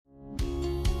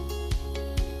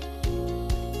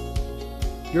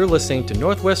You're listening to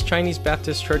Northwest Chinese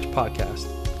Baptist Church podcast.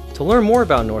 To learn more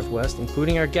about Northwest,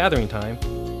 including our gathering time,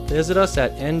 visit us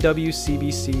at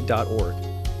nwcbc.org.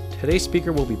 Today's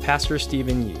speaker will be Pastor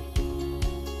Stephen Yee.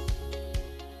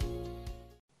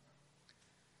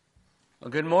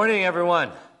 Well, good morning,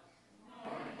 everyone.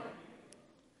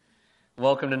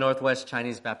 Welcome to Northwest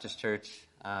Chinese Baptist Church.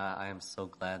 I am so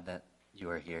glad that you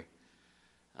are here.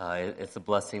 It's a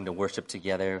blessing to worship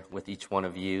together with each one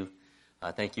of you.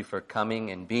 Thank you for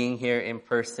coming and being here in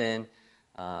person.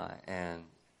 And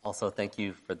also thank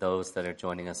you for those that are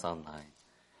joining us online.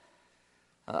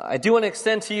 I do want to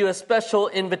extend to you a special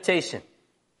invitation.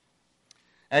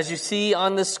 As you see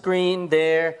on the screen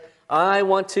there, I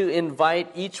want to invite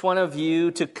each one of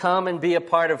you to come and be a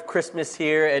part of Christmas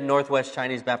here at Northwest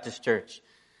Chinese Baptist Church.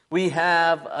 We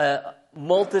have a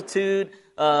multitude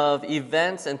of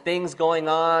events and things going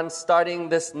on starting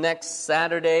this next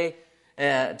Saturday,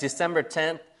 December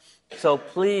 10th. So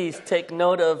please take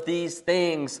note of these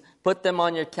things, put them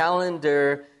on your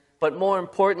calendar, but more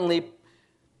importantly,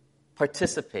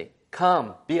 participate.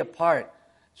 Come, be a part.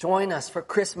 Join us for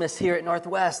Christmas here at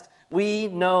Northwest. We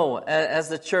know, as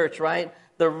the church, right,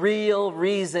 the real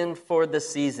reason for the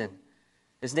season.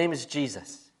 His name is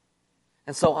Jesus.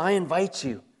 And so I invite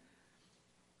you.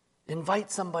 Invite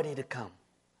somebody to come.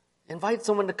 Invite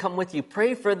someone to come with you.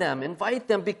 Pray for them. Invite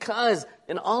them, because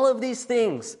in all of these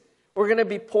things, we're going to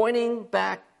be pointing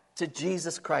back to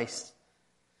Jesus Christ.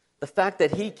 The fact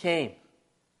that He came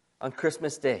on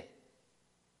Christmas Day.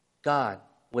 God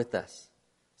with us.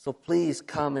 So please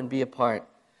come and be a part.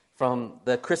 From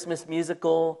the Christmas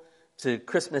musical to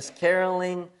Christmas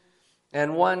caroling.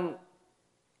 And one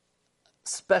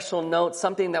special note,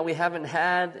 something that we haven't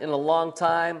had in a long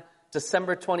time,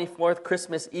 December 24th,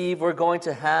 Christmas Eve, we're going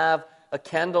to have a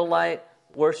candlelight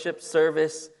worship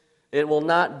service. It will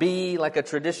not be like a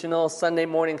traditional Sunday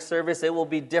morning service. It will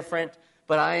be different,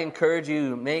 but I encourage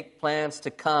you, make plans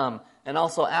to come. And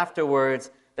also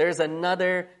afterwards, there's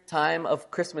another time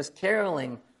of Christmas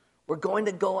caroling. We're going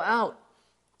to go out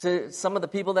to some of the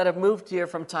people that have moved here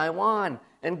from Taiwan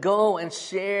and go and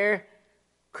share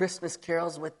Christmas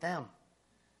carols with them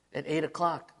at 8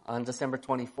 o'clock on December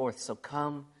 24th. So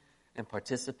come and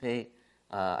participate.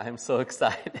 I'm so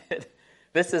excited.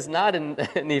 This is not an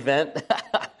event,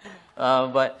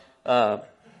 but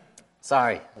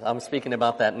sorry, I'm speaking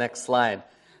about that next slide.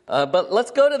 But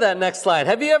let's go to that next slide.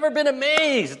 Have you ever been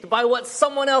amazed by what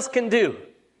someone else can do?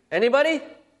 Anybody?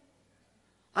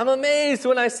 I'm amazed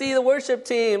when I see the worship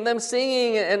team, them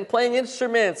singing and playing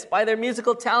instruments by their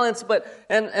musical talents,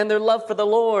 and their love for the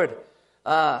Lord.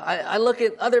 I look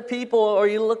at other people, or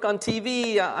you look on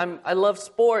TV. I love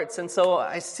sports, and so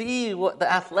I see what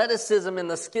the athleticism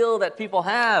and the skill that people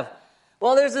have.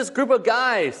 Well, there's this group of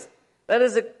guys that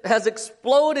has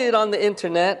exploded on the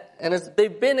internet, and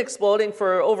they've been exploding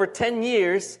for over 10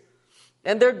 years,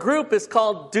 and their group is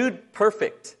called Dude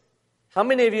Perfect. How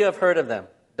many of you have heard of them?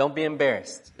 Don't be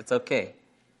embarrassed. It's okay.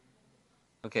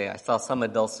 Okay, I saw some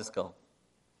adults just go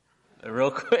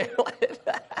real quick.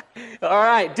 All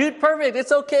right, Dude Perfect,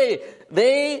 it's okay.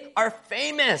 They are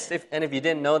famous. If you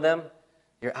didn't know them,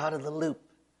 you're out of the loop.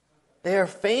 They are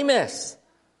famous.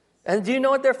 And do you know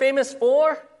what they're famous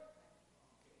for?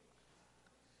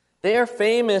 They are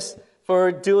famous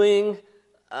for doing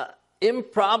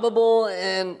improbable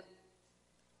and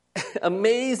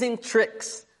amazing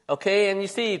tricks. Okay, and you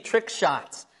see trick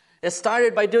shots. It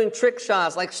started by doing trick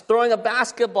shots, like throwing a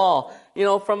basketball,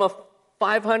 from a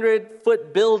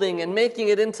 500-foot building and making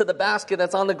it into the basket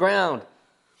that's on the ground.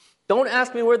 Don't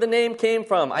ask me where the name came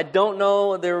from. I don't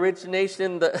know the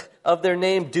origination of their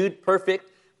name, Dude Perfect,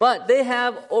 but they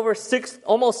have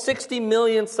almost 60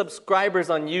 million subscribers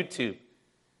on YouTube.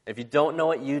 If you don't know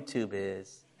what YouTube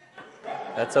is,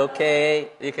 that's okay.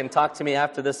 You can talk to me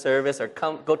after the service, or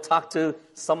go talk to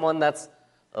someone that's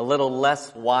a little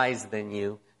less wise than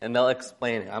you, and they'll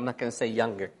explain it. I'm not going to say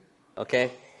younger,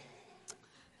 okay?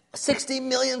 60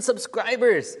 million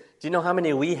subscribers. Do you know how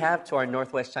many we have to our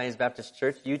Northwest Chinese Baptist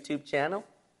Church YouTube channel?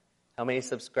 How many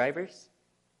subscribers?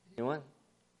 Anyone?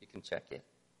 You can check it.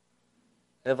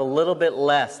 We have a little bit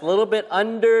less, a little bit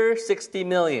under 60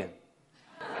 million,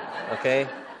 okay?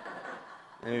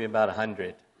 Maybe about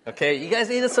 100, okay? You guys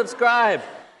need to subscribe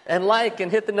and like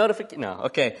and hit the notification. No,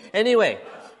 okay. Anyway.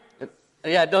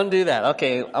 Yeah, don't do that.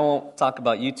 Okay, I won't talk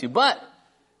about YouTube. But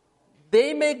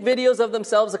they make videos of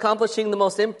themselves accomplishing the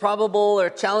most improbable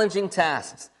or challenging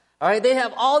tasks. All right, they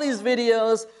have all these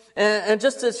videos, and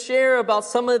just to share about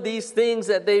some of these things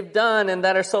that they've done and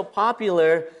that are so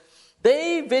popular,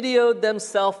 they videoed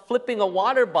themselves flipping a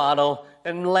water bottle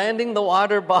and landing the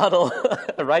water bottle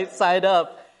right side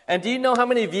up. And do you know how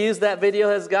many views that video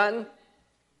has gotten?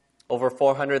 over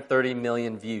 430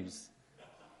 million views.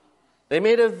 They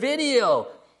made a video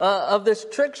of this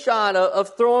trick shot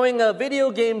of throwing a video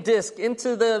game disc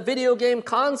into the video game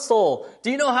console.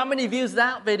 Do you know how many views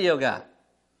that video got?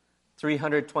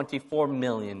 324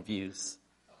 million views.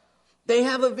 They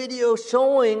have a video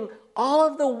showing all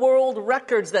of the world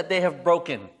records that they have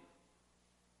broken.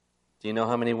 Do you know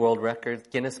how many world records?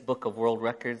 Guinness Book of World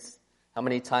Records. How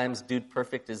many times Dude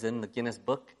Perfect is in the Guinness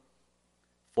Book?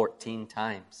 14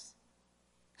 times.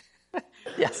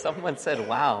 Yeah, someone said,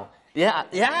 wow.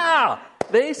 Yeah.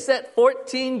 They set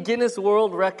 14 Guinness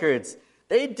World Records.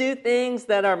 They do things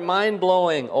that are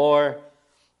mind-blowing or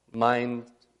mind-dumbing.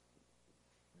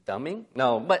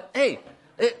 No, but hey,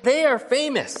 they are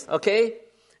famous, okay?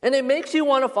 And it makes you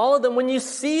want to follow them when you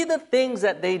see the things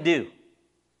that they do.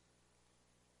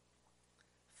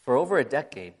 For over a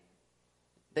decade.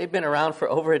 They've been around for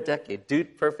over a decade.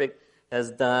 Dude Perfect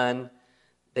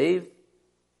they've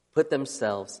put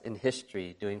themselves in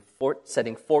history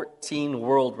setting 14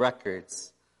 world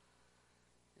records.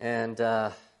 And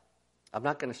I'm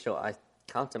not going to show, I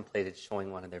contemplated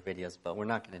showing one of their videos, but we're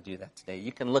not going to do that today.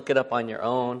 You can look it up on your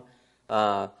own.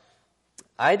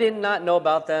 I did not know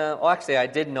about them. Well, actually, I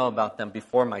did know about them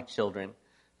before my children.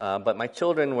 But my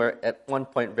children were at one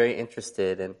point very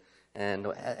interested. And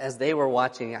as they were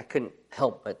watching, I couldn't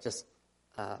help but just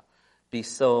be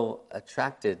so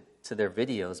attracted to their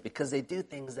videos because they do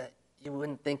things that you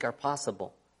wouldn't think are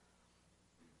possible.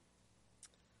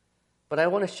 But I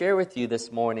want to share with you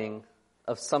this morning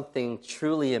of something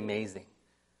truly amazing.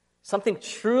 Something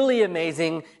truly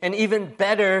amazing and even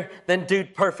better than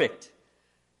Dude Perfect.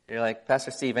 You're like, Pastor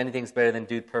Steve, anything's better than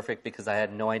Dude Perfect because I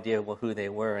had no idea who they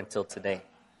were until today.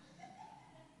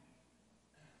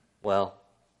 Well,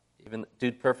 even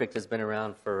Dude Perfect has been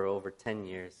around for over 10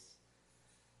 years.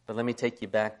 But let me take you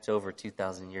back to over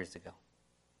 2,000 years ago.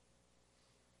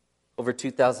 Over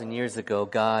 2,000 years ago,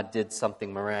 God did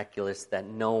something miraculous that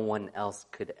no one else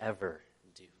could ever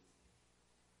do.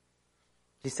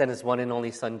 He sent His one and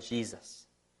only Son, Jesus.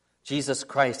 Jesus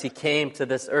Christ. He came to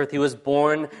this earth. He was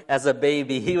born as a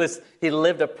baby. He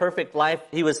lived a perfect life.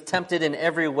 He was tempted in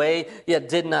every way, yet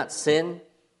did not sin.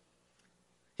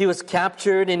 He was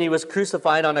captured and He was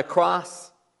crucified on a cross.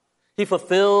 He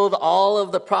fulfilled all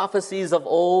of the prophecies of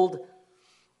old.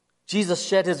 Jesus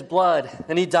shed His blood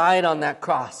and He died on that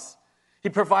cross. He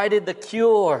provided the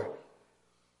cure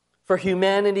for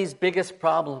humanity's biggest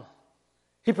problem.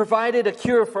 He provided a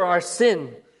cure for our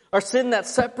sin that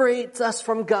separates us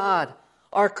from God,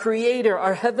 our Creator,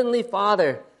 our Heavenly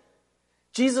Father.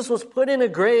 Jesus was put in a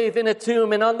grave, in a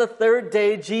tomb, and on the third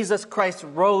day, Jesus Christ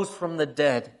rose from the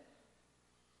dead.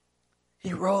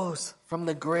 He rose from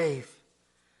the grave.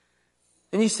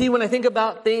 And you see, when I think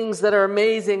about things that are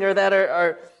amazing or that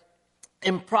are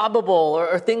improbable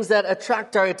or things that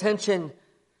attract our attention,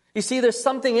 you see, there's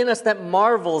something in us that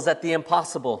marvels at the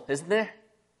impossible, isn't there?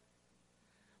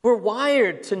 We're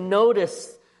wired to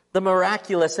notice the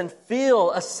miraculous and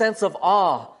feel a sense of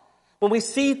awe when we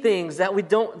see things that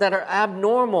are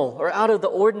abnormal or out of the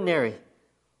ordinary.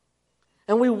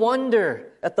 And we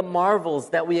wonder at the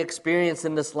marvels that we experience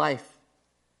in this life.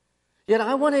 Yet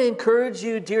I want to encourage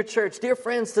you, dear church, dear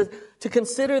friends, to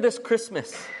consider this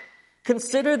Christmas.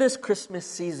 Consider this Christmas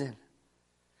season.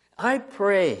 I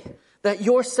pray that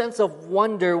your sense of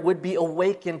wonder would be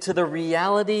awakened to the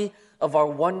reality of our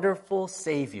wonderful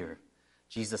Savior,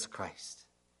 Jesus Christ.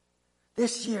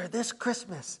 This year, this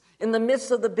Christmas, in the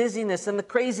midst of the busyness and the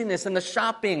craziness and the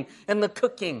shopping and the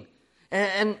cooking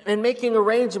and making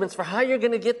arrangements for how you're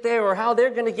going to get there or how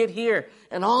they're going to get here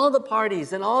and all the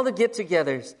parties and all the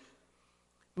get-togethers,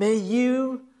 may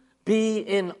you be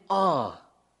in awe.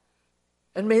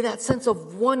 And may that sense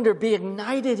of wonder be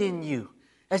ignited in you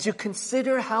as you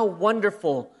consider how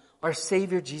wonderful our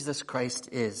Savior Jesus Christ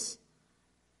is.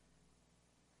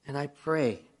 And I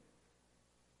pray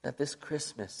that this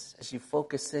Christmas, as you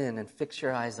focus in and fix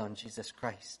your eyes on Jesus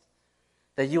Christ,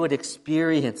 that you would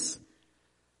experience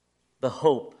the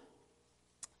hope,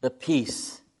 the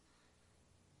peace,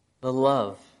 the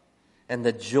love, and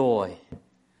the joy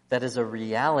that is a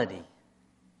reality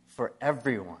for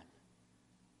everyone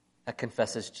that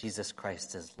confesses Jesus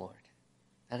Christ as Lord.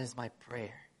 That is my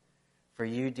prayer for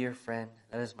you, dear friend.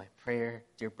 That is my prayer,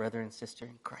 dear brother and sister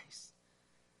in Christ.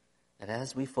 That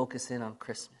as we focus in on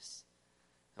Christmas,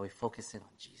 that we focus in on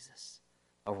Jesus,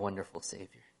 our wonderful Savior.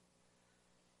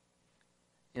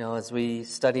 You know, as we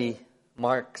study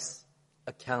Mark's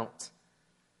account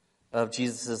of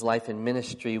Jesus' life and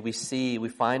ministry, we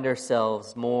find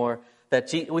ourselves more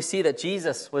we see that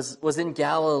Jesus was in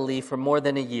Galilee for more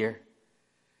than a year.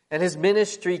 And his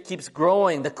ministry keeps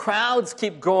growing. The crowds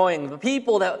keep growing. The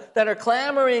people that are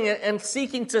clamoring and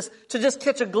seeking to just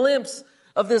catch a glimpse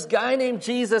of this guy named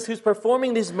Jesus who's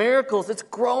performing these miracles. It's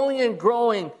growing and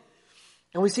growing.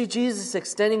 And we see Jesus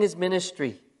extending his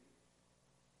ministry.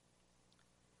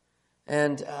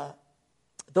 And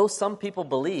though some people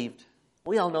believed,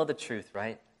 we all know the truth,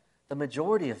 right? The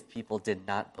majority of people did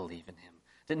not believe in him.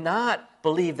 Did not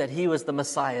believe that he was the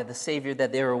Messiah, the Savior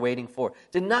that they were waiting for.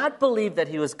 Did not believe that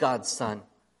he was God's Son.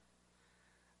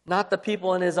 Not the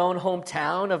people in his own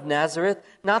hometown of Nazareth.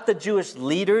 Not the Jewish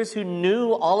leaders who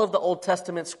knew all of the Old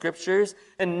Testament scriptures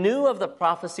and knew of the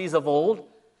prophecies of old.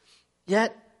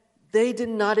 Yet, they did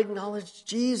not acknowledge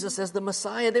Jesus as the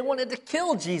Messiah. They wanted to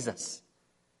kill Jesus.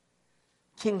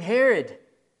 King Herod,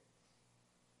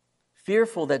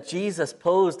 fearful that Jesus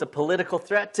posed a political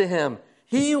threat to him,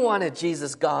 he wanted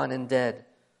Jesus gone and dead.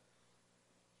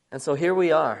 And so here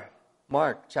we are,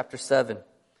 Mark chapter 7,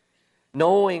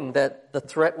 knowing that the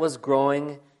threat was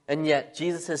growing, and yet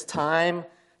Jesus' time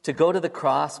to go to the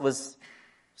cross was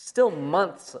still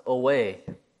months away.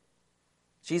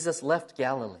 Jesus left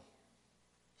Galilee.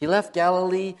 He left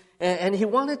Galilee, and he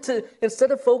wanted to,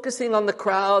 instead of focusing on the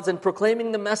crowds and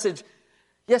proclaiming the message,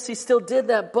 yes, he still did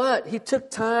that, but he took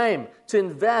time to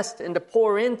invest and to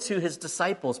pour into his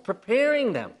disciples,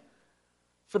 preparing them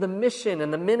for the mission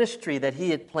and the ministry that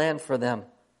he had planned for them.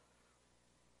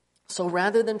 So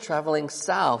rather than traveling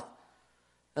south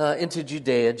into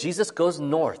Judea, Jesus goes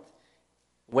north.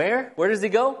 Where? Where does he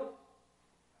go?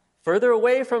 Further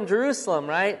away from Jerusalem,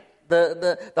 right?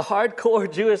 The hardcore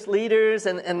Jewish leaders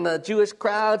and the Jewish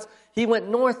crowds. He went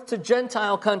north to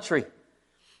Gentile country,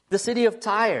 the city of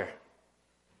Tyre.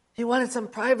 He wanted some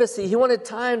privacy. He wanted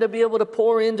time to be able to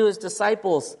pour into his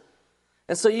disciples.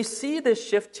 And so you see this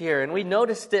shift here, and we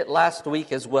noticed it last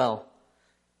week as well.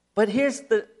 But here's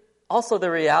also the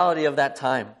reality of that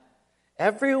time.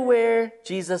 Everywhere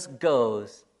Jesus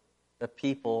goes, the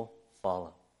people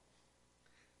follow.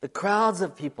 The crowds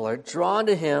of people are drawn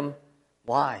to him.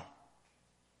 Why?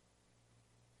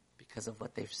 Because of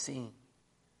what they've seen.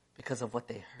 Because of what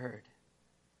they heard.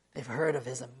 They've heard of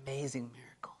his amazing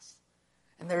miracles.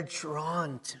 And they're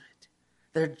drawn to it.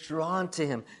 They're drawn to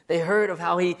him. They heard of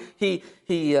how he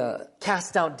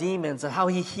cast out demons, of how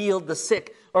he healed the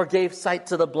sick or gave sight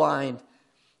to the blind.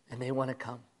 And they want to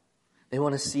come. They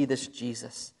want to see this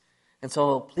Jesus. And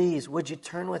so please, would you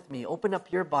turn with me? Open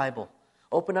up your Bible.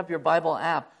 Open up your Bible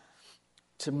app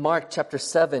to Mark chapter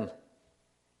 7.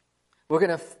 We're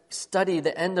going to study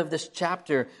the end of this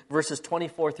chapter, verses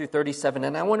 24 through 37.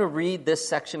 And I want to read this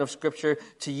section of Scripture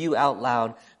to you out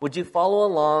loud. Would you follow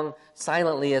along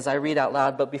silently as I read out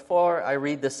loud? But before I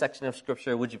read this section of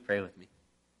Scripture, would you pray with me?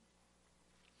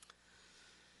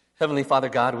 Heavenly Father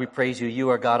God, we praise you. You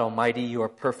are God Almighty. You are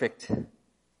perfect.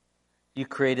 You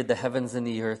created the heavens and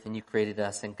the earth, and you created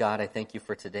us. And God, I thank you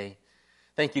for today.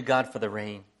 Thank you, God, for the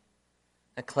rain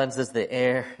that cleanses the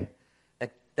air,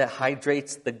 that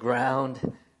hydrates the ground,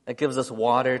 that gives us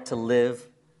water to live.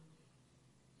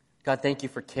 God, thank you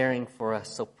for caring for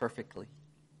us so perfectly.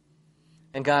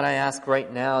 And God, I ask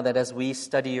right now that as we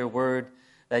study your word,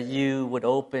 that you would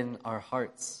open our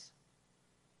hearts.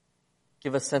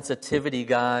 Give us sensitivity,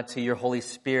 God, to your Holy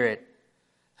Spirit.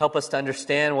 Help us to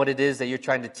understand what it is that you're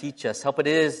trying to teach us. Help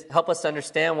us to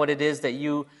understand what it is that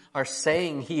you are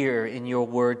saying here in your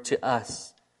word to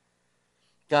us.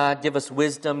 God, give us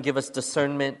wisdom, give us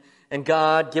discernment, and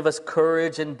God, give us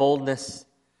courage and boldness.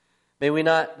 May we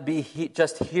not be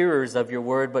just hearers of your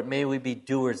word, but may we be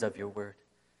doers of your word.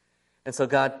 And so,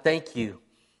 God, thank you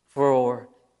for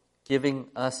giving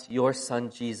us your Son,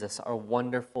 Jesus, our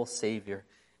wonderful Savior.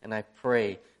 And I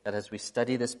pray that as we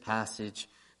study this passage,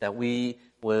 that we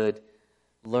would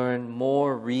learn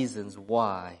more reasons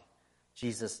why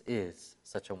Jesus is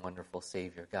such a wonderful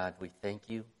Savior. God, we thank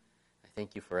you. I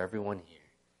thank you for everyone here.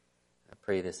 I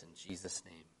pray this in Jesus'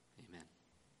 name. Amen.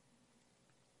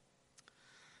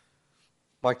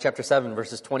 Mark chapter 7,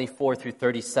 verses 24 through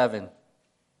 37.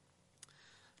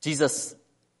 Jesus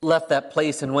left that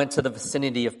place and went to the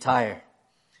vicinity of Tyre.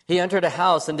 He entered a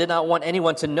house and did not want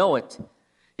anyone to know it.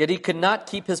 Yet he could not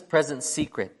keep his presence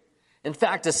secret. In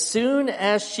fact, as soon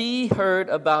as she heard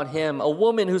about him, a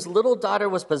woman whose little daughter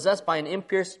was possessed by an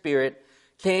impure spirit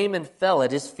came and fell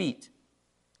at his feet.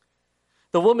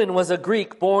 The woman was a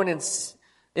Greek born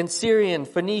in Syrian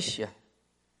Phoenicia.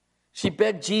 She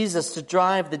begged Jesus to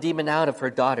drive the demon out of her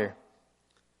daughter.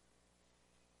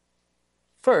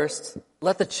 First,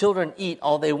 let the children eat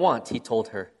all they want, he told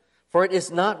her, for it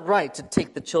is not right to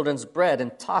take the children's bread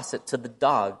and toss it to the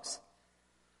dogs.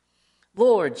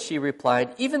 Lord, she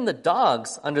replied, even the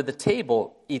dogs under the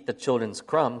table eat the children's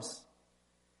crumbs.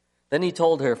 Then he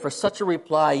told her, "For such a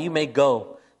reply you may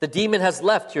go. The demon has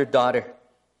left your daughter."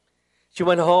 She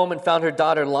went home and found her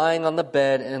daughter lying on the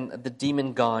bed and the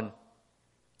demon gone.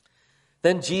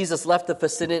 Then Jesus left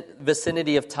the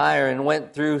vicinity of Tyre and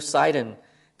went through Sidon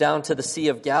down to the Sea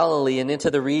of Galilee and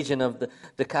into the region of the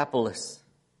Decapolis.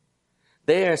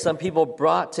 There some people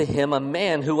brought to him a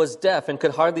man who was deaf and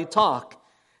could hardly talk,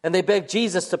 and they begged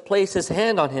Jesus to place his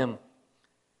hand on him.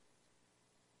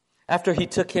 After he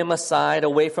took him aside,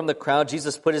 away from the crowd,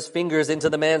 Jesus put his fingers into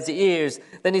the man's ears.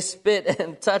 Then he spit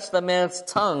and touched the man's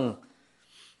tongue.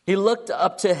 He looked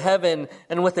up to heaven,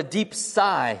 and with a deep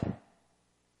sigh,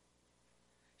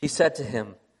 he said to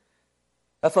him,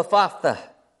 "Ephphatha,"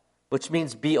 which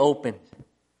means be opened.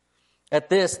 At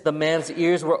this, the man's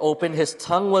ears were opened, his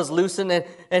tongue was loosened,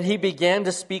 and he began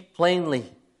to speak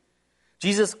plainly.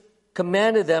 Jesus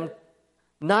commanded them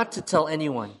not to tell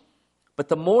anyone. But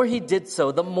the more he did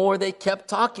so, the more they kept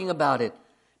talking about it.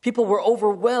 People were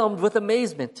overwhelmed with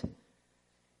amazement.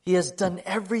 "He has done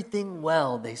everything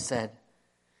well," they said.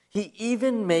 "He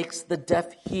even makes the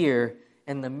deaf hear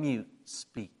and the mute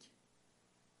speak."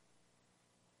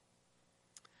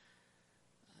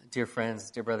 Dear friends,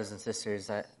 dear brothers and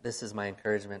sisters, this is my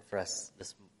encouragement for us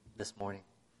this morning.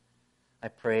 I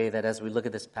pray that as we look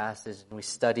at this passage and we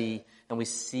study and we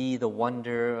see the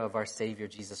wonder of our Savior,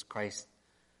 Jesus Christ,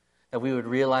 that we would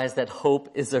realize that hope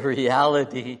is a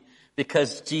reality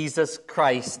because Jesus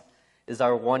Christ is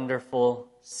our wonderful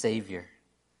Savior.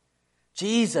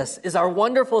 Jesus is our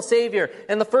wonderful Savior.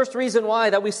 And the first reason why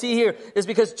that we see here is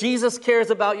because Jesus cares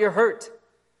about your hurt.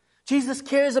 Jesus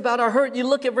cares about our hurt. You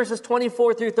look at verses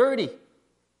 24 through 30.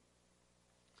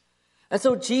 And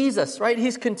so Jesus, right,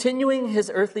 he's continuing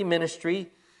his earthly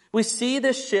ministry. We see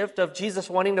this shift of Jesus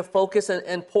wanting to focus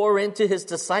and pour into his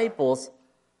disciples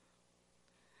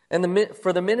and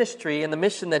for the ministry and the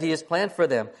mission that he has planned for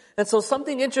them. And so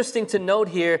something interesting to note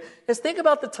here is think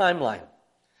about the timeline.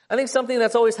 I think something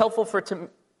that's always helpful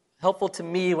to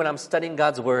me when I'm studying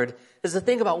God's Word is to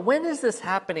think about when is this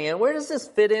happening and where does this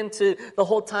fit into the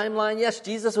whole timeline? Yes,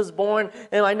 Jesus was born,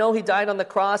 and I know he died on the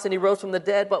cross and he rose from the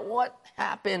dead, but what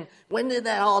happened? When did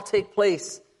that all take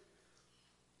place?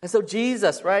 And so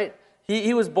Jesus, right,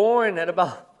 he was born in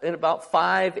about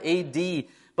 5 AD.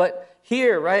 But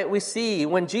here, right, we see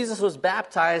when Jesus was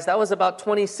baptized, that was about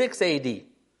 26 AD.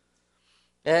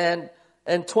 And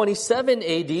 27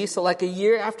 AD, so like a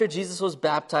year after Jesus was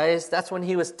baptized, that's when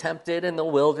he was tempted in the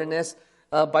wilderness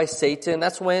by Satan.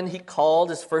 That's when he called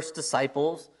his first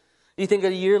disciples. You think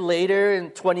a year later,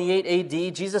 in 28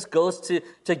 AD, Jesus goes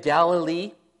to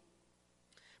Galilee,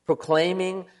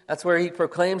 proclaiming. That's where he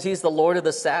proclaims he's the Lord of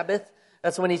the Sabbath.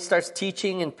 That's when he starts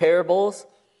teaching in parables.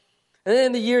 And then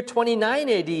in the year 29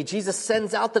 AD, Jesus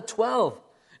sends out the 12.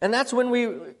 And that's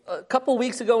when a couple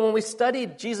weeks ago when we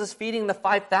studied Jesus feeding the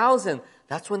 5,000,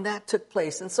 that's when that took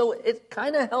place. And so it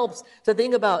kind of helps to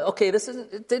think about, okay,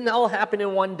 it didn't all happen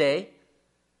in one day,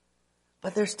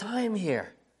 but there's time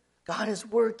here. God is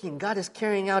working. God is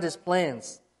carrying out his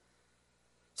plans.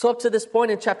 So up to this point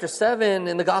in chapter 7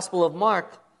 in the Gospel of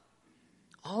Mark,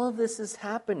 all of this is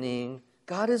happening.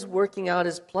 God is working out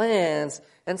his plans,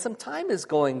 and some time is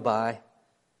going by.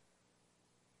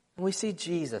 And we see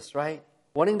Jesus, right?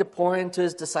 Wanting to pour into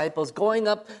his disciples, going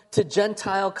up to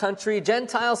Gentile country.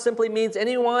 Gentile simply means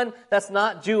anyone that's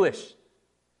not Jewish.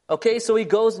 Okay, so he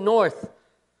goes north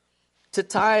to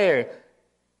Tyre.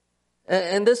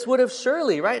 And this would have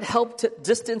surely, right, helped to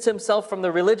distance himself from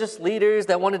the religious leaders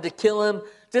that wanted to kill him,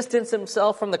 distance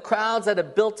himself from the crowds that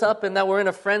had built up and that were in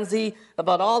a frenzy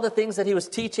about all the things that he was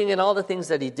teaching and all the things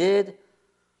that he did.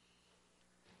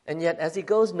 And yet, as he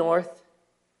goes north,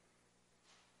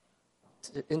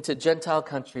 into Gentile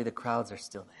country, the crowds are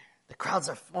still there. The crowds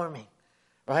are forming,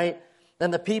 right?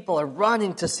 And the people are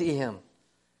running to see him.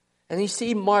 And you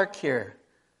see Mark here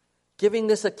giving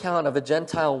this account of a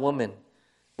Gentile woman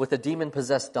with a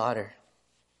demon-possessed daughter.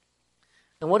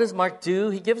 And what does Mark do?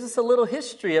 He gives us a little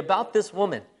history about this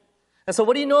woman. And so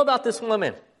what do you know about this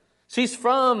woman? She's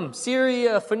from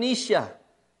Syria, Phoenicia.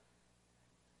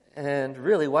 And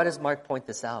really, why does Mark point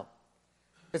this out?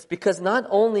 It's because not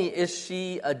only is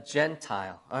she a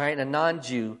Gentile, all right, a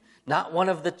non-Jew, not one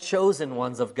of the chosen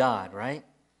ones of God, right?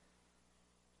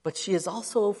 But she is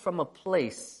also from a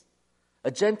place,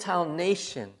 a Gentile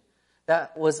nation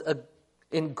that was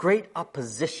in great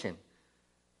opposition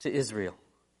to Israel.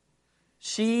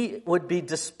 She would be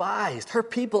despised. Her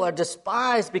people are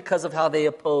despised because of how they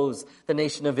oppose the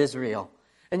nation of Israel.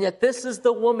 And yet this is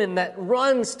the woman that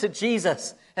runs to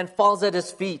Jesus and falls at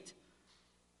his feet.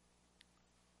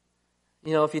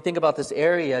 You know, if you think about this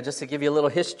area, just to give you a little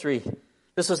history,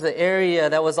 this was the area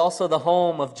that was also the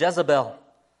home of Jezebel.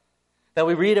 that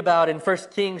we read about in 1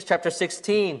 Kings chapter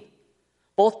 16.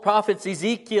 Both prophets,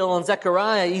 Ezekiel and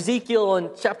Zechariah, Ezekiel in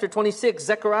chapter 26,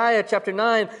 Zechariah chapter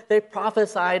 9, they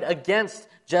prophesied against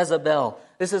Jezebel.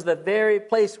 This is the very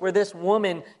place where this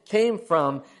woman came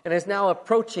from and is now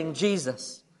approaching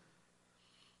Jesus.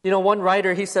 You know, one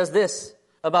writer, he says this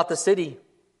about the city.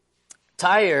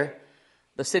 Tyre,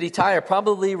 the city Tyre,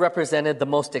 probably represented the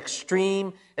most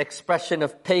extreme expression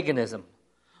of paganism,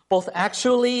 both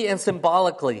actually and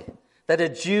symbolically, that a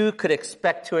Jew could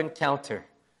expect to encounter.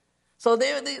 So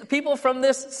the people from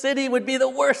this city would be the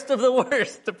worst of the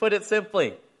worst, to put it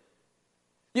simply.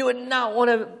 You would not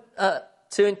want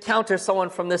to encounter someone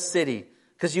from this city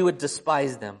because you would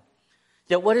despise them.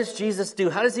 Yet what does Jesus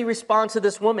do? How does he respond to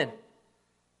this woman?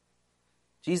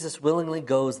 Jesus willingly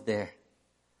goes there.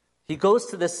 He goes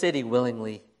to the city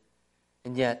willingly,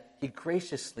 and yet he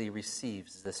graciously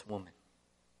receives this woman.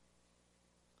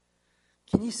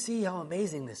 Can you see how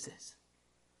amazing this is?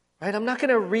 Right? I'm not going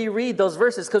to reread those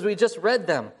verses because we just read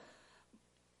them.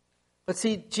 But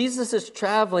see, Jesus is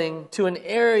traveling to an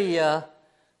area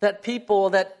that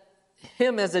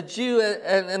him as a Jew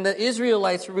and the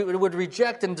Israelites would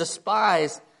reject and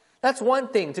despise. That's one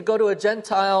thing, to go to a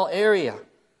Gentile area.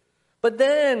 But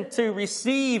then to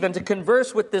receive and to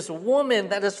converse with this woman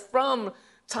that is from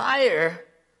Tyre,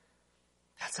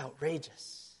 that's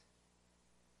outrageous.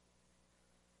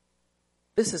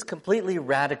 This is completely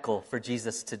radical for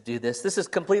Jesus to do this. This is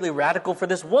completely radical for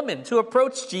this woman to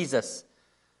approach Jesus.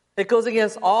 It goes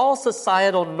against all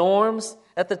societal norms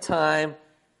at the time.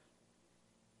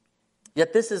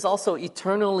 Yet this is also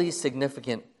eternally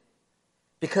significant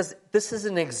because this is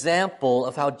an example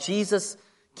of how Jesus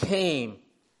came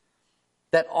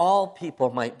that all people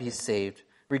might be saved,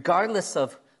 regardless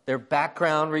of their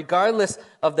background, regardless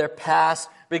of their past,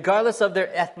 regardless of their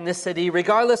ethnicity,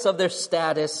 regardless of their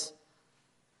status.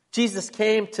 Jesus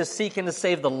came to seek and to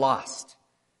save the lost.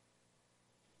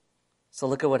 So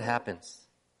look at what happens.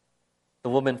 The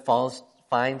woman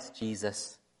finds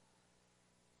Jesus,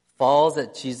 falls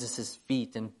at Jesus'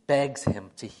 feet and begs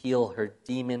him to heal her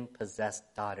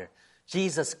demon-possessed daughter.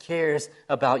 Jesus cares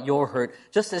about your hurt,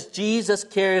 just as Jesus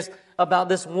cares about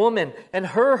this woman and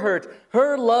her hurt,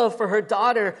 her love for her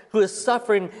daughter who is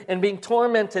suffering and being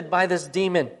tormented by this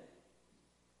demon.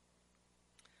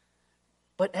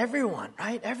 But everyone,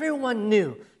 right? Everyone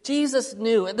knew. Jesus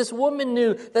knew, and this woman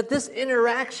knew that this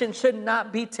interaction should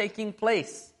not be taking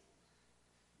place.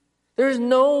 There is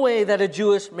no way that a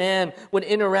Jewish man would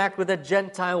interact with a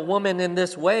Gentile woman in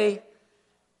this way.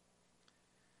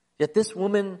 Yet this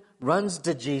woman runs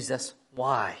to Jesus.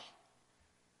 Why?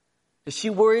 Is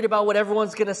she worried about what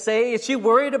everyone's going to say? Is she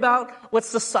worried about what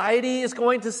society is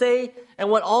going to say? And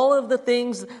what all of the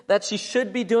things that she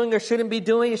should be doing or shouldn't be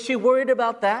doing? Is she worried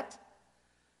about that?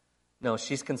 No,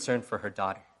 she's concerned for her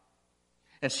daughter.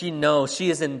 And she knows she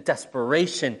is in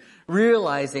desperation,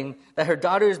 realizing that her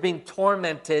daughter is being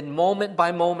tormented moment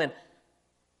by moment.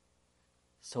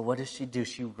 So what does she do?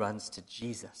 She runs to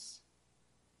Jesus.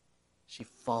 She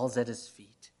falls at his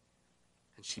feet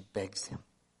and she begs him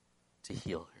to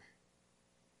heal her.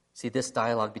 See, this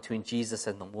dialogue between Jesus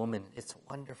and the woman, it's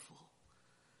wonderful.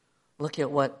 Look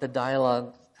at what the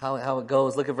dialogue, how it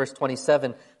goes. Look at verse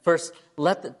 27. First,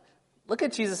 look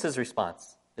at Jesus'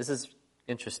 response. This is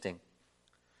interesting.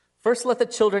 First, let the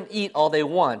children eat all they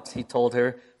want, he told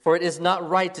her, for it is not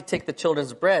right to take the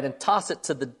children's bread and toss it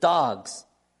to the dogs.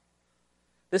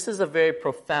 This is a very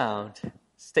profound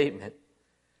statement.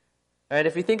 All right,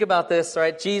 if you think about this,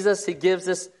 right, Jesus, he gives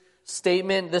this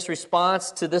statement, this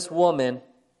response to this woman.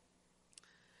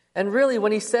 And really,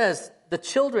 when he says the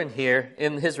children here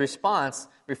in his response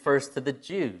refers to the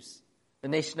Jews, the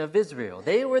nation of Israel.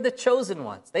 They were the chosen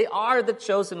ones. They are the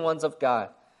chosen ones of God,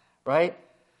 right?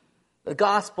 The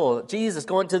gospel, Jesus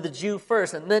going to the Jew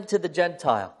first and then to the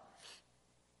Gentile.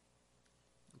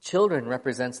 Children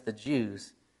represents the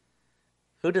Jews.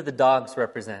 Who do the dogs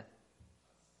represent?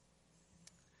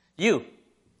 You.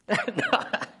 No,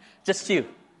 just you,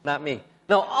 not me.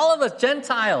 No, all of us,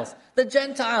 Gentiles. The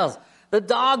Gentiles. The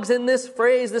dogs in this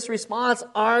phrase, this response,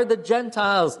 are the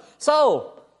Gentiles.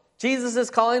 So, Jesus is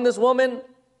calling this woman,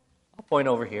 I'll point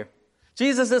over here.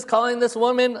 Jesus is calling this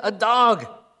woman a dog,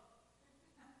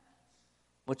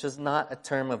 which is not a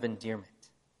term of endearment.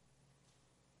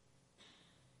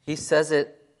 He says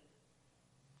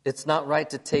it's not right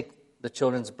to take the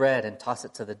children's bread and toss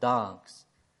it to the dogs.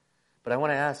 But I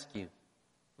want to ask you,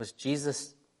 was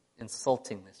Jesus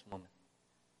insulting this woman?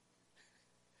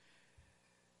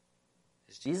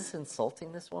 Is Jesus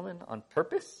insulting this woman on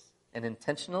purpose and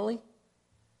intentionally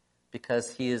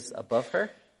because he is above her?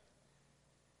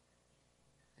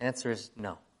 Answer is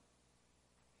no.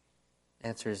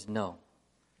 Answer is no.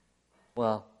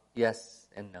 Well, yes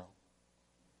and no.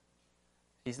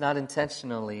 He's not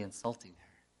intentionally insulting her.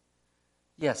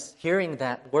 Yes, hearing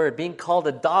that word, being called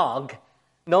a dog,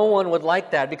 no one would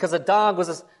like that because a dog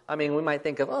was, we might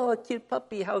think of, oh, a cute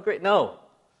puppy, how great. No.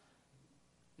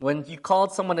 When you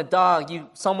called someone a dog,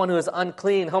 someone who is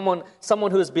unclean,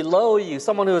 someone who is below you,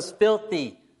 someone who is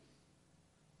filthy.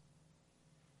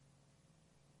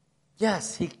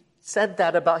 Yes, he said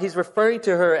that he's referring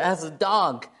to her as a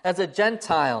dog, as a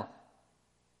Gentile.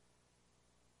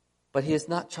 But he is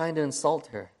not trying to insult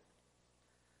her.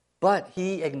 But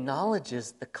he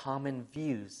acknowledges the common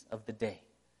views of the day.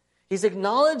 He's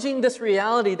acknowledging this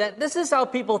reality that this is how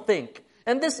people think.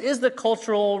 And this is the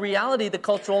cultural reality, the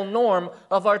cultural norm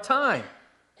of our time.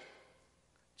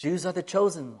 Jews are the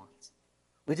chosen ones.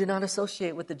 We do not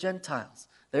associate with the Gentiles.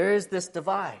 There is this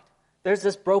divide. There's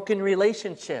this broken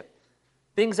relationship.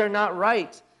 Things are not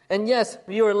right. And yes,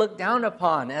 you are looked down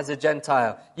upon as a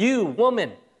Gentile. You,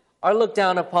 woman, are looked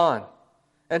down upon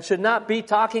and should not be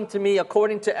talking to me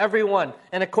according to everyone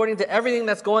and according to everything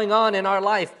that's going on in our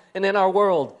life and in our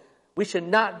world. We should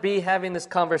not be having this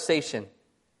conversation.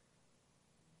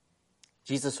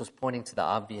 Jesus was pointing to the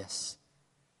obvious.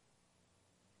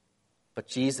 But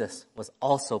Jesus was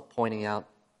also pointing out,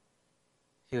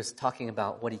 he was talking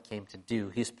about what he came to do.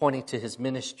 He's pointing to his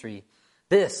ministry.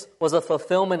 This was a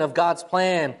fulfillment of God's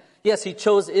plan. Yes, he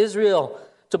chose Israel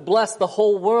to bless the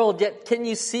whole world. Yet can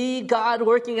you see God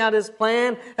working out his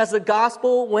plan as the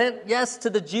gospel went, yes, to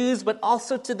the Jews, but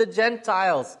also to the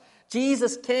Gentiles?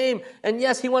 Jesus came, and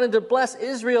yes, he wanted to bless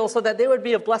Israel so that they would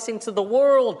be a blessing to the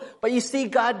world. But you see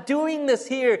God doing this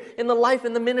here in the life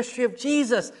and the ministry of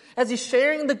Jesus as he's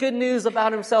sharing the good news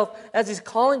about himself, as he's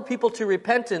calling people to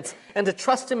repentance and to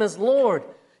trust him as Lord.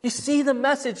 You see the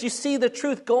message, you see the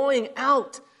truth going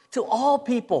out to all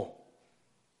people.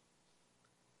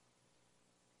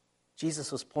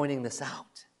 Jesus was pointing this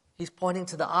out. He's pointing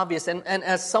to the obvious. And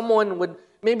as someone would,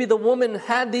 maybe the woman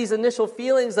had these initial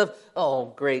feelings of,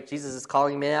 oh, great, Jesus is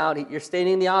calling me out. You're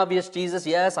stating the obvious, Jesus.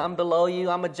 Yes, I'm below you.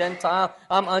 I'm a Gentile.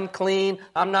 I'm unclean.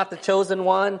 I'm not the chosen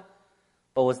one.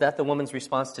 But was that the woman's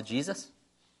response to Jesus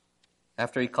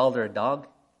after he called her a dog?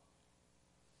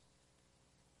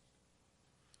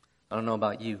 I don't know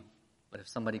about you, but if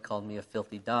somebody called me a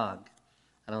filthy dog,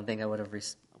 I don't think I would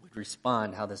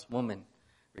respond how this woman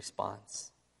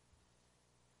responds.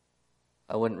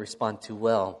 I wouldn't respond too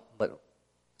well, but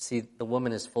see, the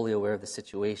woman is fully aware of the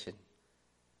situation.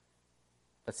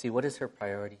 But see, what is her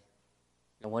priority?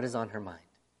 And what is on her mind?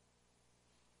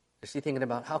 Is she thinking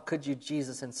about, how could you,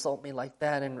 Jesus, insult me like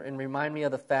that and remind me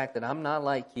of the fact that I'm not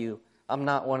like you, I'm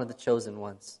not one of the chosen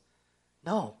ones?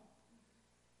 No.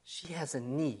 She has a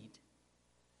need,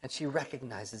 and she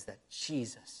recognizes that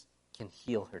Jesus can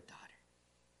heal her daughter.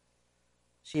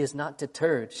 She is not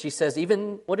deterred. She says,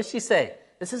 what does she say?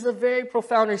 This is a very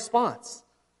profound response.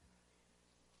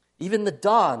 Even the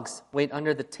dogs wait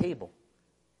under the table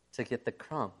to get the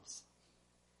crumbs.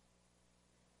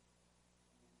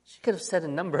 She could have said a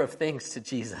number of things to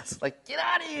Jesus, like, get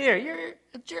out of here, you're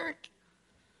a jerk.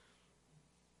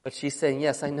 But she's saying,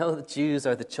 yes, I know the Jews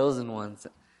are the chosen ones,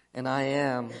 and I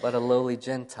am but a lowly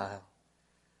Gentile.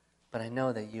 But I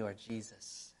know that you are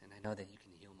Jesus, and I know that you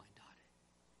can heal my daughter.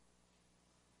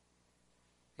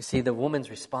 You see, the woman's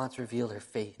response revealed her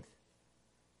faith.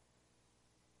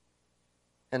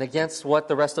 And against what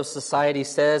the rest of society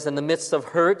says, in the midst of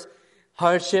hurt,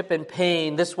 hardship, and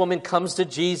pain, this woman comes to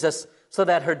Jesus so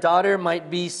that her daughter might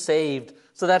be saved,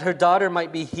 so that her daughter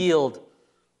might be healed.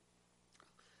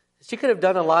 She could have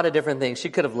done a lot of different things. She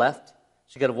could have left.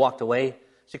 She could have walked away.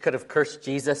 She could have cursed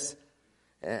Jesus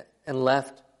and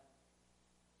left.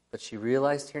 But she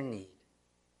realized her need.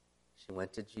 She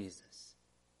went to Jesus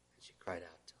and she cried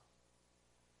out to him.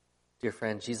 Dear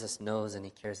friend, Jesus knows and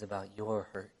he cares about your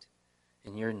hurt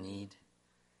and your need.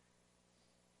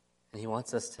 And he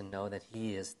wants us to know that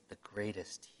he is the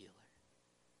greatest healer.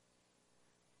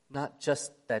 Not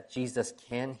just that Jesus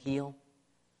can heal,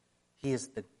 he is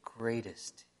the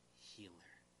greatest healer.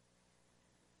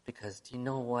 Because do you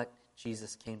know what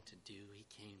Jesus came to do? He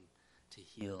came to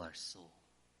heal our soul.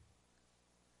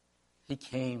 He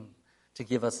came to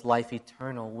give us life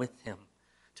eternal with him,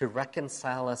 to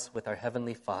reconcile us with our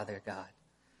Heavenly Father, God.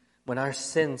 When our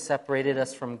sin separated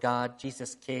us from God,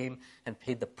 Jesus came and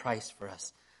paid the price for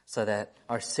us so that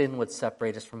our sin would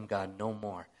separate us from God no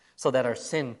more, so that our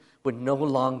sin would no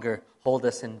longer hold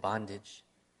us in bondage,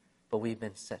 but we've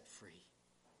been set free.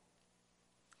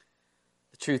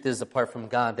 The truth is, apart from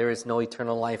God, there is no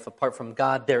eternal life. Apart from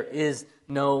God, there is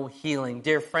no healing.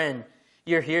 Dear friend,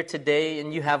 you're here today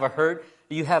and you have a hurt,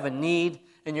 you have a need,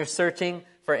 and you're searching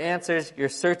for answers, you're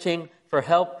searching for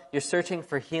help, you're searching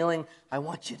for healing, I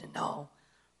want you to know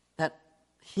that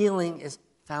healing is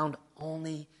found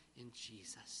only in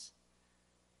Jesus.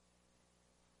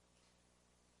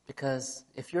 Because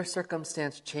if your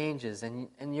circumstance changes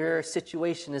and your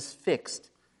situation is fixed,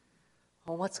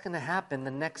 well, what's going to happen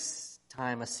the next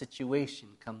time a situation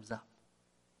comes up?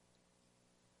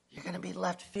 You're going to be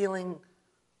left feeling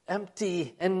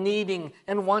empty and needing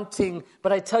and wanting.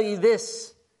 But I tell you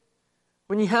this,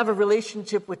 when you have a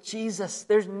relationship with Jesus,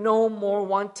 there's no more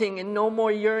wanting and no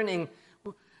more yearning.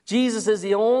 Jesus is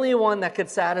the only one that could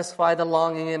satisfy the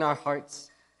longing in our hearts.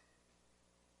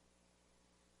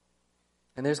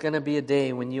 And there's going to be a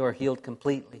day when you are healed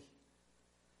completely.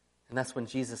 And that's when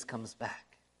Jesus comes back.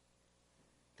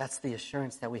 That's the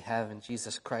assurance that we have in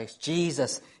Jesus Christ.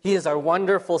 Jesus, He is our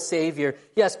wonderful Savior.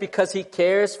 Yes, because He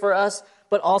cares for us,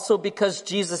 but also because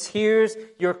Jesus hears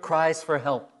your cries for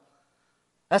help.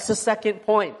 That's the second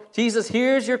point. Jesus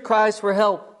hears your cries for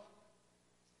help.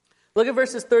 Look at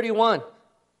verses 31.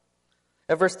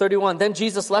 At verse 31, then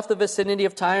Jesus left the vicinity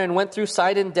of Tyre and went through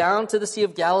Sidon down to the Sea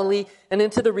of Galilee and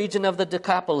into the region of the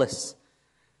Decapolis.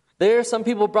 There some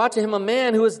people brought to him a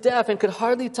man who was deaf and could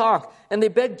hardly talk, and they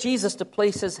begged Jesus to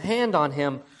place his hand on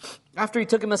him. After he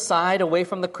took him aside, away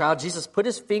from the crowd, Jesus put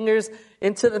his fingers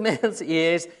into the man's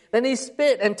ears. Then he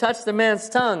spit and touched the man's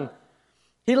tongue.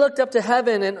 He looked up to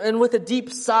heaven and with a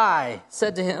deep sigh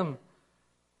said to him,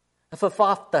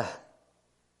 Ephphatha,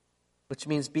 which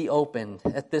means be opened.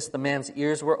 At this, the man's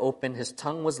ears were opened, his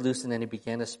tongue was loosened, and he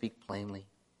began to speak plainly.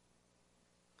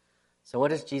 So what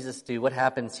does Jesus do? What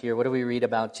happens here? What do we read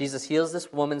about? Jesus heals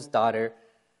this woman's daughter,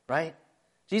 right?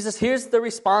 Jesus hears the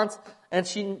response, and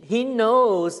he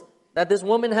knows that this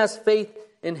woman has faith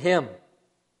in him.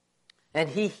 And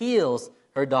he heals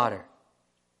her daughter.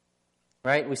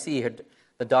 Right? We see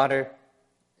the daughter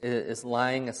is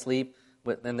lying asleep,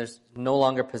 and there's no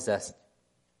longer possessed.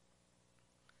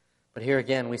 But here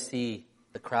again, we see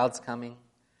the crowds coming,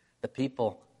 a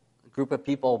group of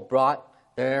people brought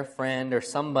their friend or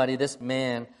somebody, this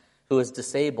man who is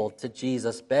disabled, to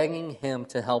Jesus, begging him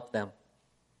to help them.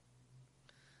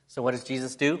 So what does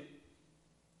Jesus do?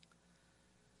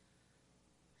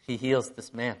 He heals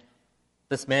this man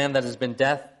that has been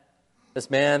deaf, this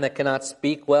man that cannot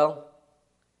speak well.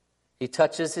 He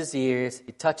touches his ears,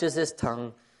 he touches his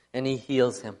tongue, and he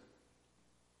heals him.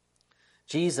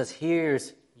 Jesus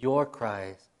hears your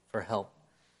cries for help.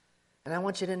 And I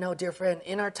want you to know, dear friend,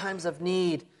 in our times of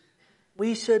need,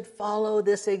 we should follow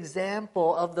this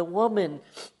example of the woman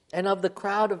and of the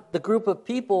crowd, of the group of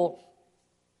people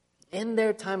in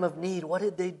their time of need. What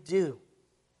did they do?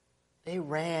 They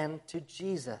ran to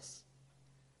Jesus.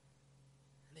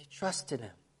 They trusted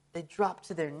him. They dropped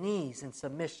to their knees in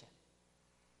submission.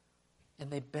 And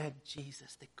they begged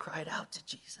Jesus. They cried out to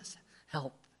Jesus,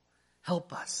 help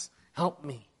us, help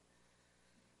me.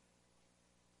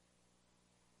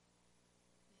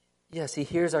 Yes, he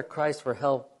hears our cries for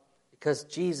help because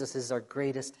Jesus is our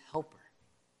greatest helper.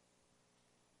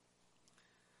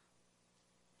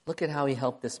 Look at how he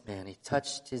helped this man. He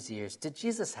touched his ears. Did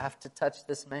Jesus have to touch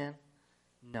this man?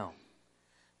 No.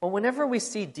 But whenever we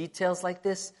see details like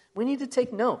this, we need to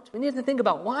take note. We need to think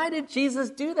about, why did Jesus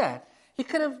do that? He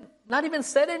could have not even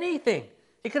said anything.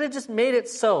 He could have just made it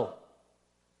so.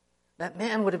 That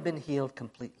man would have been healed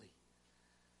completely.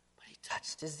 But he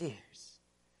touched his ears.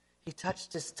 He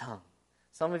touched his tongue.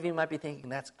 Some of you might be thinking,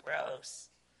 that's gross.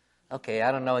 Okay,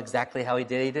 I don't know exactly how he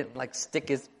did it. He didn't stick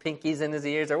his pinkies in his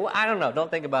ears or I don't know. Don't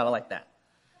think about it like that.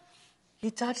 He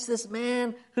touched this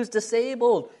man who's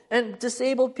disabled. And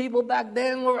disabled people back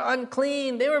then were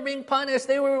unclean. They were being punished.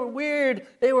 They were weird.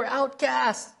 They were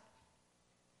outcasts.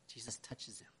 Jesus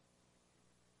touches him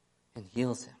and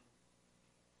heals him.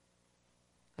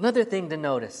 Another thing to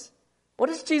notice. What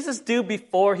does Jesus do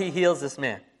before he heals this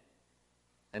man?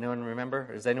 Anyone remember?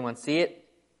 Or does anyone see it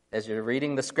as you're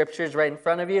reading the scriptures right in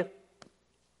front of you?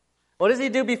 What does he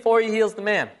do before he heals the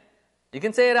man? You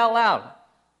can say it out loud.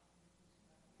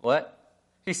 What?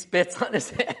 He spits on his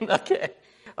hand. Okay.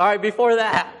 All right, before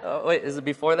that. Oh, wait, is it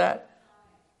before that?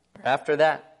 Or after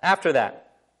that? After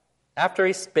that. After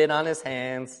he spit on his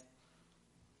hands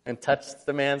and touched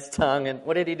the man's tongue. And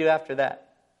what did he do after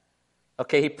that?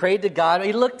 Okay, he prayed to God.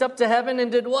 He looked up to heaven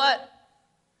and did what?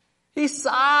 He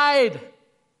sighed.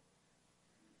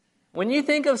 When you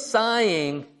think of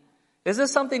sighing, is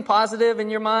this something positive in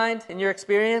your mind, in your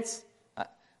experience?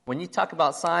 When you talk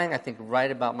about sighing, I think right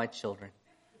about my children.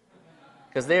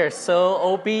 Because they are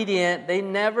so obedient, they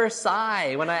never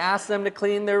sigh. When I ask them to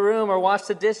clean their room or wash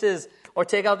the dishes or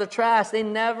take out the trash, they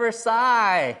never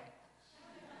sigh.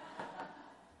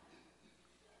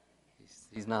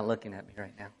 He's not looking at me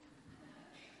right now.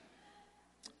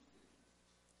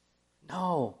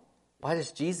 No. Why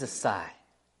does Jesus sigh?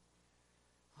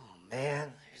 Oh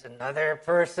man, there's another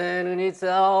person who needs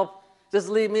help. Just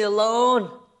leave me alone.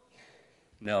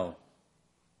 No.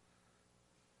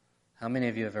 How many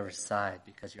of you have ever sighed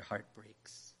because your heart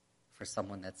breaks for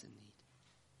someone that's in need?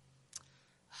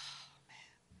 Oh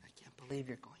man, I can't believe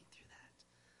you're going through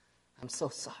that. I'm so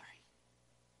sorry.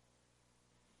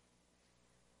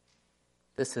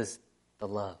 This is the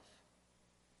love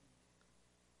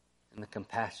and the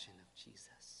compassion of Jesus.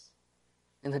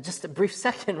 In just a brief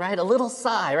second, right? A little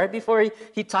sigh right before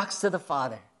he talks to the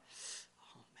Father.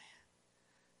 Oh,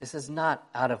 man. This is not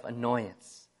out of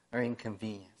annoyance or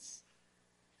inconvenience.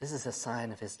 This is a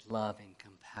sign of his love and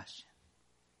compassion.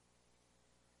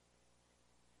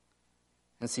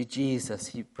 And see, Jesus,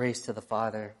 he prays to the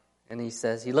Father, and he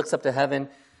says, he looks up to heaven,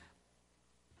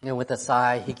 and with a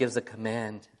sigh, he gives a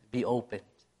command, be opened.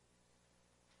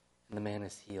 And the man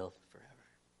is healed forever.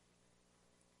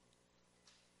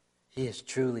 He is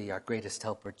truly our greatest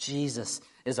helper. Jesus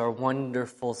is our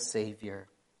wonderful Savior.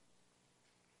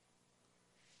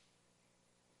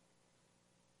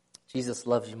 Jesus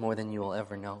loves you more than you will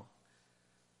ever know.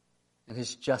 And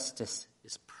his justice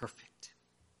is perfect.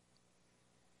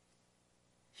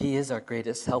 He is our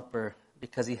greatest helper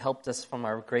because he helped us from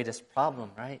our greatest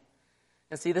problem, right?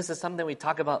 And see, this is something we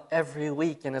talk about every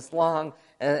week. And as long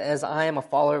as I am a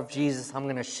follower of Jesus, I'm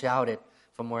going to shout it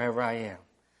from wherever I am.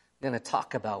 I'm going to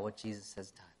talk about what Jesus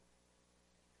has done.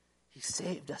 He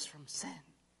saved us from sin.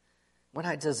 When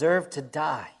I deserved to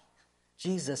die,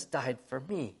 Jesus died for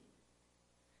me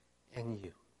and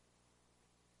you.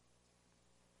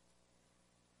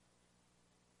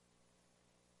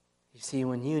 You see,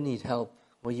 when you need help,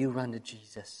 will you run to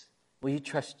Jesus? Will you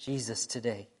trust Jesus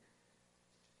today?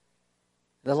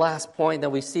 The last point that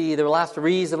we see, the last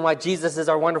reason why Jesus is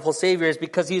our wonderful Savior is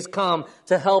because he's come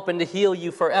to help and to heal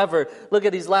you forever. Look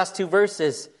at these last two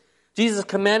verses. Jesus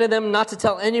commanded them not to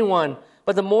tell anyone,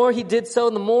 but the more he did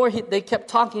so, the more they kept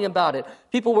talking about it.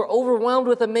 People were overwhelmed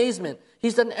with amazement.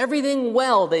 He's done everything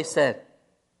well, they said.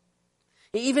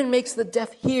 He even makes the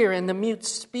deaf hear and the mute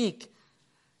speak.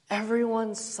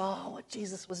 Everyone saw what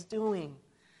Jesus was doing.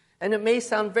 And it may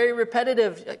sound very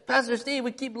repetitive. Like, Pastor Steve,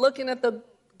 we keep looking at the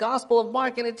Gospel of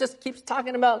Mark, and it just keeps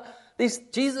talking about these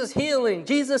Jesus healing,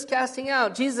 Jesus casting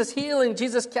out, Jesus healing,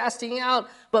 Jesus casting out.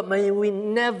 But may we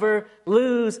never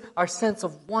lose our sense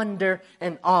of wonder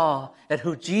and awe at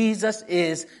who Jesus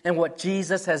is and what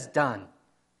Jesus has done.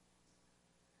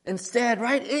 Instead,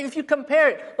 right, if you compare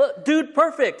it, look, dude,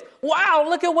 perfect. Wow,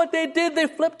 look at what they did. They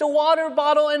flipped a water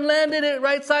bottle and landed it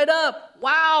right side up.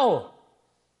 Wow.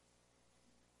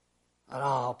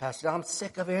 Oh, Pastor, I'm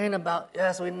sick of hearing about,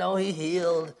 yes, we know he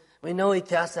healed. We know he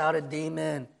cast out a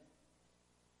demon.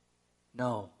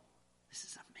 No, this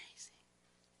is amazing.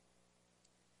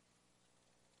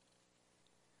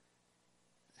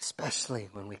 Especially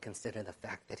when we consider the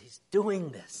fact that he's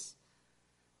doing this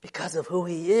because of who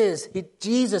he is.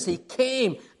 Jesus, he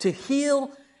came to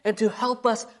heal and to help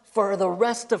us for the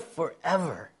rest of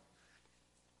forever.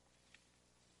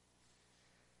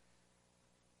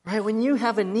 Right? When you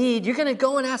have a need, you're going to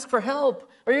go and ask for help,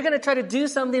 or you're going to try to do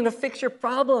something to fix your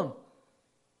problem.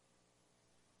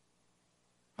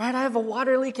 Right? I have a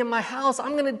water leak in my house.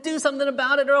 I'm going to do something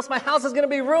about it, or else my house is going to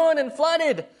be ruined and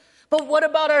flooded. But what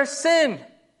about our sin?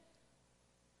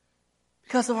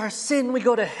 Because of our sin, we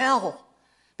go to hell.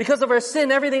 Because of our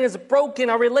sin, everything is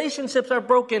broken. Our relationships are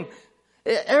broken.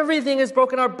 Everything is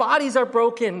broken. Our bodies are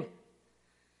broken.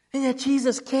 And yet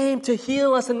Jesus came to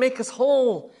heal us and make us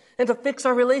whole, and to fix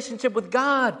our relationship with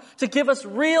God, to give us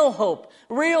real hope,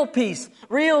 real peace,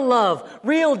 real love,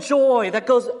 real joy that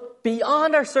goes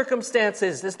beyond our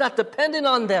circumstances. It's not dependent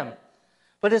on them,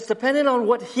 but it's dependent on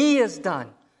what he has done.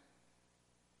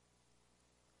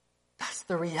 That's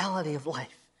the reality of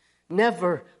life.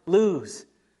 Never lose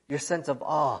your sense of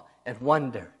awe and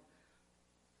wonder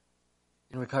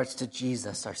in regards to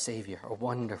Jesus, our Savior, our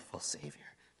wonderful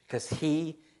Savior, because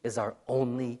he is our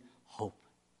only hope.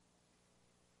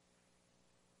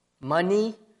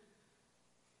 Money,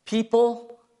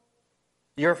 people,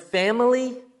 your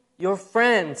family, your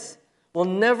friends will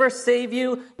never save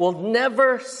you, will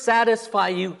never satisfy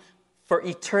you for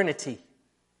eternity.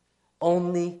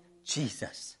 Only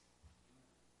Jesus.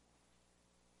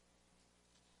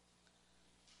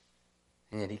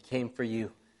 And yet he came for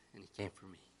you, and he came for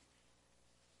me.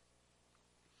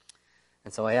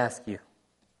 And so I ask you,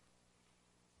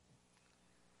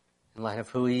 in light of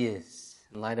who he is,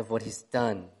 in light of what he's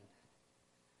done,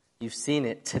 you've seen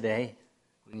it today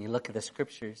when you look at the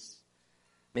scriptures.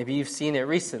 Maybe you've seen it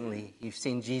recently. You've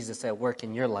seen Jesus at work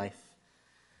in your life.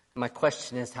 My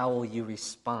question is, how will you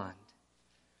respond?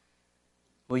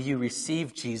 Will you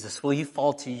receive Jesus? Will you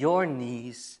fall to your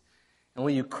knees? And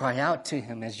will you cry out to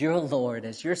him as your Lord,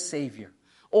 as your Savior?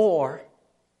 Or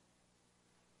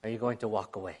are you going to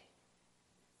walk away?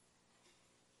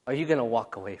 Are you going to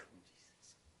walk away from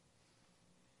Jesus?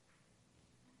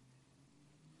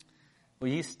 Will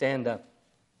you stand up?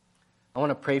 I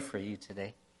want to pray for you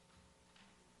today.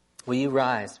 Will you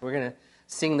rise? We're going to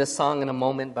sing this song in a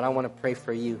moment, but I want to pray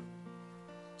for you.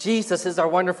 Jesus is our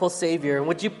wonderful Savior. And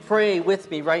would you pray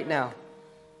with me right now?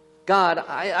 God,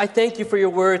 I thank you for your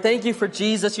word. Thank you for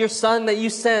Jesus, your Son that you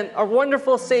sent, our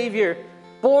wonderful Savior,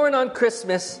 born on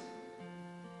Christmas.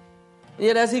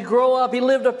 Yet as he grew up, he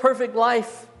lived a perfect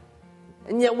life.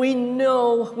 And yet we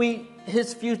know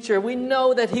his future. We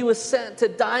know that he was sent to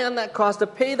die on that cross, to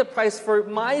pay the price for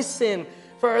my sin,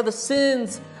 for the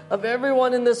sins of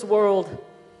everyone in this world.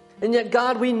 And yet,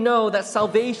 God, we know that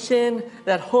salvation,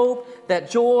 that hope,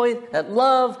 that joy, that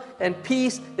love and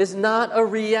peace is not a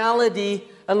reality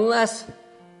unless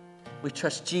we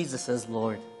trust Jesus as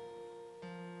Lord.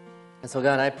 And so,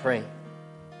 God, I pray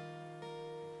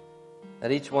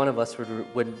that each one of us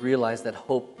would realize that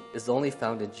hope is only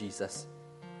found in Jesus.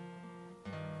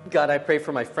 God, I pray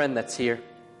for my friend that's here,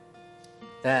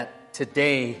 that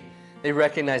today they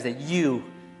recognize that you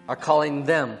are calling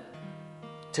them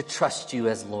to trust you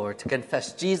as Lord, to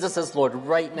confess Jesus as Lord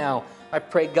right now. I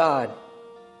pray, God,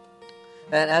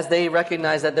 that as they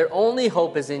recognize that their only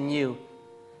hope is in you,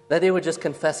 that they would just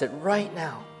confess it right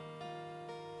now.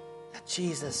 That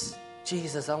Jesus,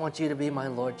 I want you to be my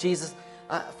Lord. Jesus,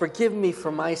 forgive me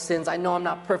for my sins. I know I'm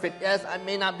not perfect. Yes, I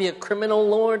may not be a criminal,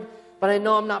 Lord, but I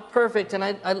know I'm not perfect, and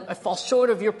I fall short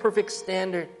of your perfect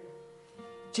standard.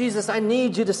 Jesus, I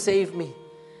need you to save me.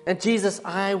 And Jesus,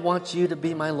 I want you to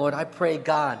be my Lord. I pray,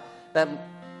 God, that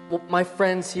my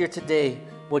friends here today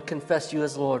would confess you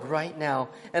as Lord right now.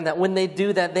 And that when they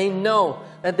do that, they know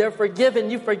that they're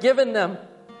forgiven. You've forgiven them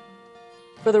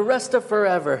for the rest of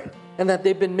forever. And that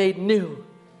they've been made new.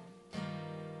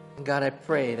 And God, I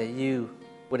pray that you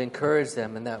would encourage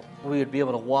them. And that we would be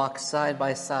able to walk side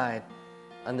by side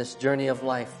on this journey of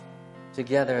life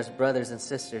together as brothers and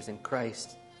sisters in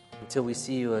Christ until we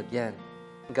see you again.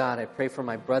 God, I pray for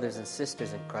my brothers and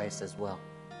sisters in Christ as well.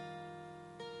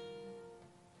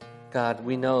 God,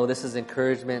 we know this is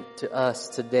encouragement to us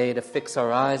today to fix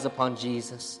our eyes upon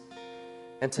Jesus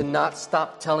and to not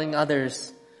stop telling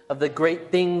others of the great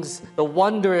things, the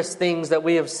wondrous things that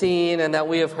we have seen and that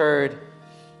we have heard.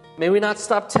 May we not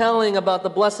stop telling about the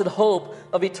blessed hope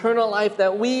of eternal life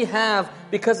that we have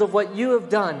because of what you have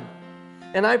done.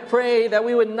 And I pray that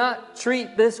we would not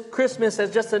treat this Christmas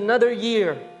as just another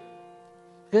year,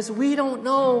 because we don't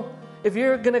know if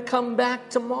you're going to come back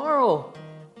tomorrow.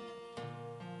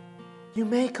 You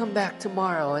may come back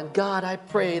tomorrow. And God, I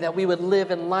pray that we would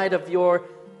live in light of your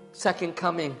second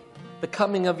coming, the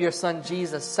coming of your Son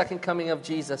Jesus, second coming of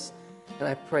Jesus. And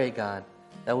I pray, God,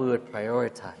 that we would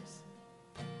prioritize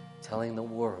telling the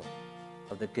world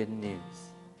of the good news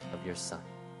of your Son.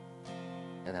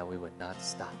 And that we would not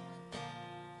stop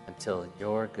until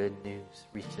your good news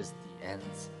reaches the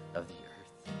ends of the earth.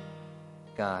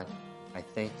 God, I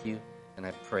thank you and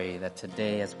I pray that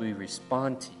today as we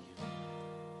respond to you,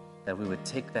 that we would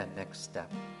take that next step.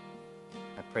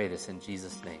 I pray this in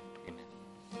Jesus' name.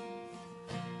 Amen.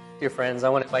 Dear friends, I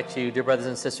want to invite you, dear brothers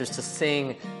and sisters, to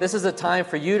sing. This is a time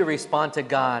for you to respond to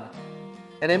God.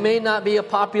 And it may not be a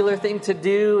popular thing to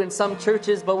do in some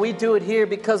churches, but we do it here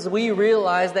because we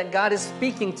realize that God is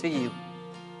speaking to you.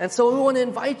 And so we want to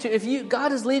invite you, if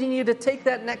God is leading you to take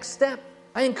that next step,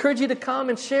 I encourage you to come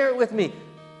and share it with me.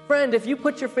 Friend, if you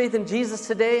put your faith in Jesus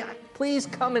today, please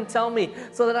come and tell me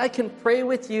so that I can pray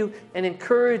with you and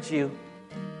encourage you.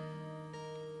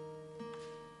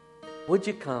 Would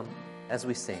you come as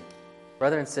we sing?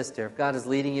 Brother and sister, if God is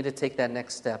leading you to take that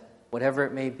next step, whatever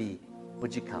it may be,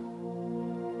 would you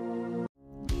come?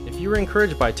 If you were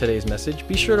encouraged by today's message,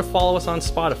 be sure to follow us on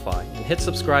Spotify and hit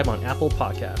subscribe on Apple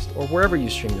Podcast or wherever you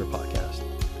stream your podcast.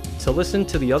 To listen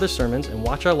to the other sermons and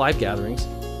watch our live gatherings,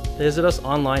 visit us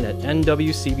online at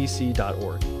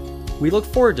nwcbc.org. We look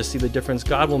forward to see the difference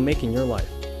God will make in your life.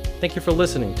 Thank you for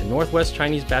listening to Northwest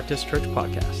Chinese Baptist Church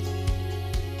Podcast.